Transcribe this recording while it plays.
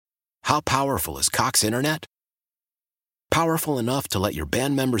How powerful is Cox Internet? Powerful enough to let your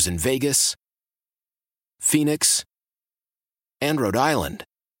band members in Vegas, Phoenix, and Rhode Island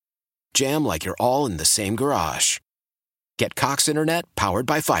jam like you're all in the same garage. Get Cox Internet powered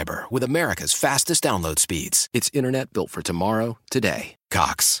by fiber with America's fastest download speeds. It's internet built for tomorrow, today.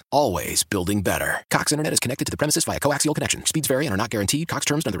 Cox, always building better. Cox Internet is connected to the premises via coaxial connection. Speeds vary and are not guaranteed. Cox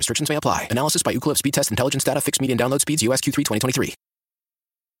terms and other restrictions may apply. Analysis by Ookla Speed Test Intelligence Data. Fixed median download speeds. US Q3 2023.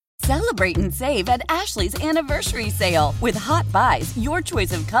 Celebrate and save at Ashley's Anniversary Sale. With Hot Buys, your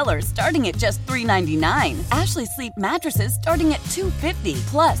choice of colors starting at just $3.99. Ashley Sleep mattresses starting at $2.50.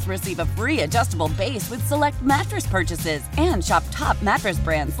 Plus, receive a free adjustable base with select mattress purchases. And shop top mattress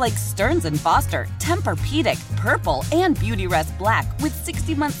brands like Stearns & Foster, Tempur-Pedic, Purple, and Beautyrest Black with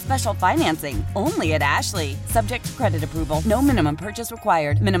 60-month special financing. Only at Ashley. Subject to credit approval. No minimum purchase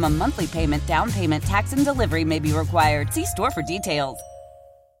required. Minimum monthly payment, down payment, tax, and delivery may be required. See store for details.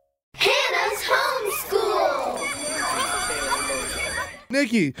 Hannah's Homeschool!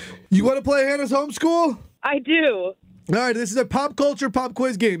 Nikki, you want to play Hannah's Homeschool? I do. All right, this is a pop culture pop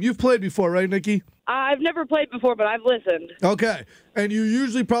quiz game. You've played before, right, Nikki? I've never played before, but I've listened. Okay, and you're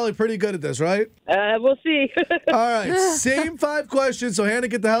usually probably pretty good at this, right? We'll see. All right, same 5 questions, so Hannah,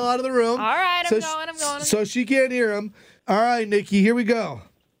 get the hell out of the room. All right, I'm going. So she can't hear them. All right, Nikki, here we go.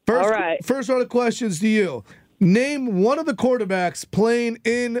 First round of questions to you. Name one of the quarterbacks playing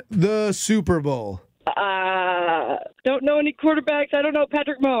in the Super Bowl. Don't know any quarterbacks. I don't know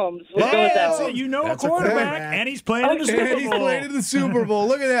Patrick Mahomes. We'll go with that one. You know That's a quarterback, and he's playing in the Super Bowl. And he's playing in the Super Bowl.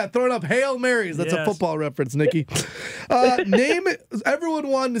 Look at that. Throwing up Hail Marys. That's a football reference, Nikki. Everyone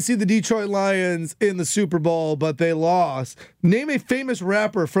wanted to see the Detroit Lions in the Super Bowl, but they lost. Name a famous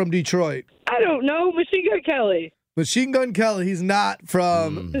rapper from Detroit. I don't know. Machine Gun Kelly. Machine Gun Kelly, he's not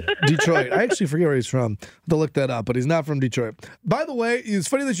from Detroit. I actually forget where he's from. I have to look that up, but he's not from Detroit. By the way, it's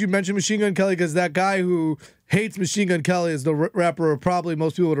funny that you mentioned Machine Gun Kelly because that guy who hates Machine Gun Kelly is the rapper probably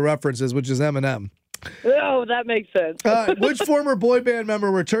most people would reference is, which is Eminem. Oh, that makes sense. Which former boy band member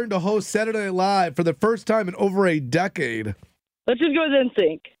returned to host Saturday Night Live for the first time in over a decade? Let's just go with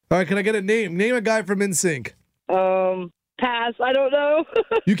NSYNC. All right, can I get a name? Name a guy from NSYNC. Pass. I don't know.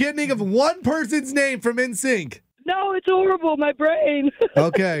 You can't think of one person's name from NSYNC. No, it's horrible. My brain.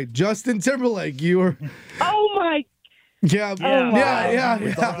 Okay, Justin Timberlake. You were. Oh my. Yeah.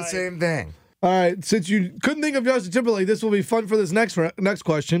 We thought the same thing. All right, since you couldn't think of Justin Timberlake, this will be fun for this next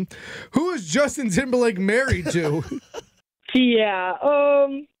question. Who is Justin Timberlake married to?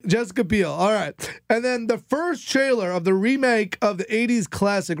 Jessica Biel. All right. And then the first trailer of the remake of the 80s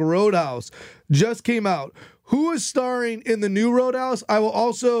classic Roadhouse just came out. Who is starring in the new Roadhouse? I will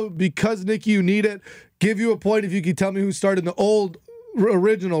also, because, Nikki, you need it, give you a point if you can tell me who starred in the old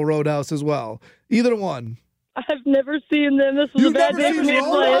original Roadhouse as well. Either one. I've never seen them. This was a bad day for me to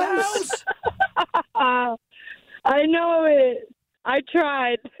play. I know it. I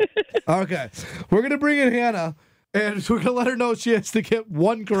tried. Okay. We're going to bring in Hannah, and we're going to let her know she has to get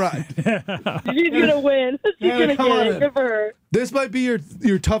one correct. She's going to win. She's going to get it. Good for her. This might be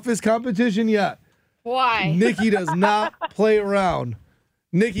your toughest competition yet. Why? Nikki does not play around.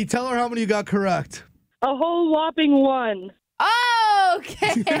 Nikki, tell her how many you got correct. A whole whopping 1. Oh,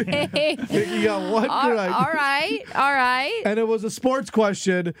 okay. Nikki got 1 correct. All right. And it was a sports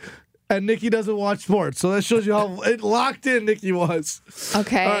question, and Nikki doesn't watch sports. So that shows you how locked in Nikki was.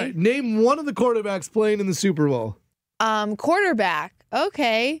 Okay. All right. Name one of the quarterbacks playing in the Super Bowl. Quarterback.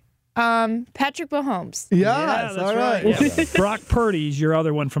 Okay. Patrick Mahomes. Yes, all right. Yeah. Brock Purdy's your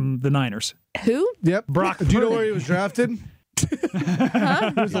other one from the Niners. Who? Yep. Brock Do you know where he was drafted? He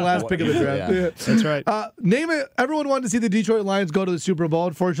was the last pick of the draft. Yeah. That's right. Name it. Everyone wanted to see the Detroit Lions go to the Super Bowl.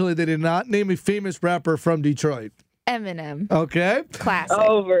 Unfortunately, they did not. Name a famous rapper from Detroit. Eminem. Okay. Classic.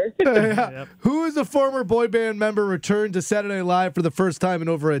 Over. Yep. Who is a former boy band member returned to Saturday Night Live for the first time in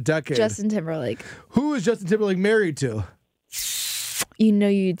over a decade? Justin Timberlake. Who is Justin Timberlake married to? You know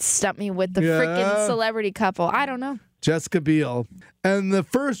you'd stump me with the freaking celebrity couple. I don't know. Jessica Biel. And the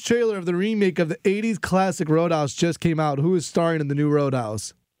first trailer of the remake of the 80s classic Roadhouse just came out. Who is starring in the new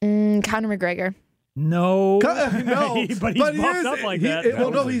Roadhouse? Conor McGregor. No. but he's buffed up like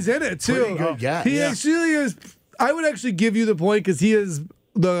that. He's in it, too. Good guess. He actually is. I would actually give you the point because he is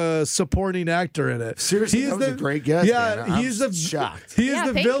the supporting actor in it. Seriously, that was a great guess. Yeah, man. he's I'm shocked. He is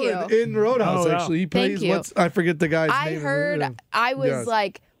the villain in Roadhouse, actually. He plays, I forget the guy's name. I heard, I was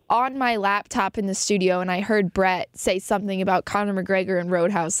on my laptop in the studio, and I heard Brett say something about Conor McGregor and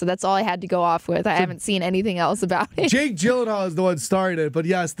Roadhouse, so that's all I had to go off with. I haven't seen anything else about it. Jake Gyllenhaal is the one starring it, but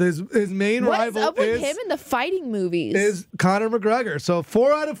yes, his main rival What's up with him in the fighting movies? Is Conor McGregor. So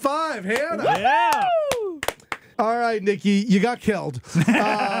 4 out of 5, Hannah. Yeah. All right, Nikki, you got killed.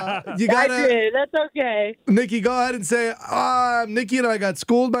 I did. That's okay. Nikki, go ahead and say, Nikki and I got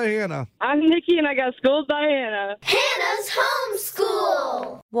schooled by Hannah. I'm Nikki and I got schooled by Hannah. Hannah's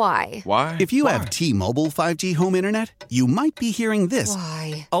homeschool. Why? If you have T-Mobile 5G home internet, you might be hearing this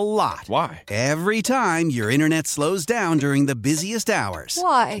Why? a lot. Why? Every time your internet slows down during the busiest hours.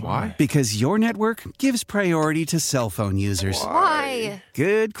 Why? Because your network gives priority to cell phone users. Why?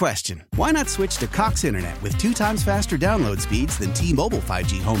 Good question. Why not switch to Cox Internet with 2 times faster download speeds than T-Mobile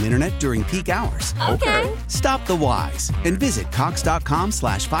 5G home internet during peak hours? Okay. Stop the whys and visit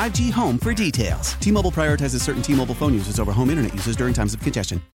cox.com/5G home for details. T-Mobile prioritizes certain T-Mobile phone users over home internet users during times of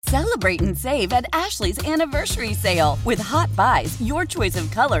congestion. Celebrate and save at Ashley's Anniversary Sale. With Hot Buys, your choice of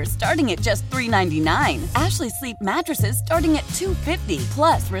colors starting at just $3.99. Ashley Sleep mattresses starting at $2.50.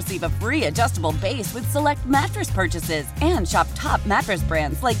 Plus, receive a free adjustable base with select mattress purchases. And shop top mattress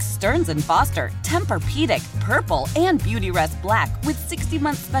brands like Stearns & Foster, Tempur-Pedic, Purple, and Beautyrest Black with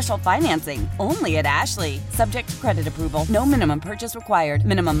 60-month special financing. Only at Ashley. Subject to credit approval. No minimum purchase required.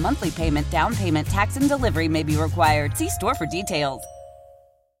 Minimum monthly payment, down payment, tax, and delivery may be required. See store for details.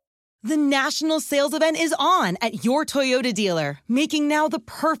 The national sales event is on at your Toyota dealer, making now the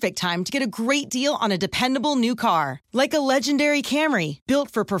perfect time to get a great deal on a dependable new car. Like a legendary Camry, built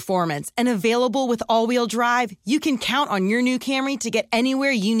for performance and available with all-wheel drive, you can count on your new Camry to get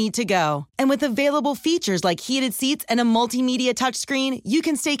anywhere you need to go. And with available features like heated seats and a multimedia touchscreen, you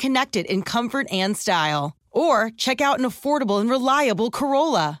can stay connected in comfort and style. Or check out an affordable and reliable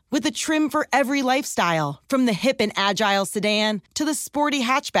Corolla with a trim for every lifestyle. From the hip and agile sedan to the sporty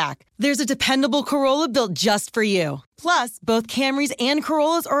hatchback, there's a dependable Corolla built just for you. Plus, both Camrys and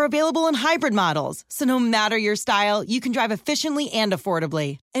Corollas are available in hybrid models. So no matter your style, you can drive efficiently and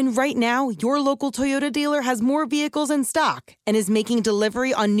affordably. And right now, your local Toyota dealer has more vehicles in stock and is making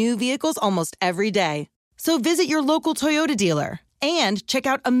delivery on new vehicles almost every day. So visit your local Toyota dealer. And check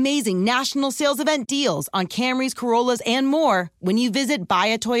out amazing national sales event deals on Camrys, Corollas, and more when you visit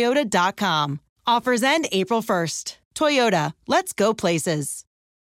buyatoyota.com. Offers end April 1st. Toyota, let's go places.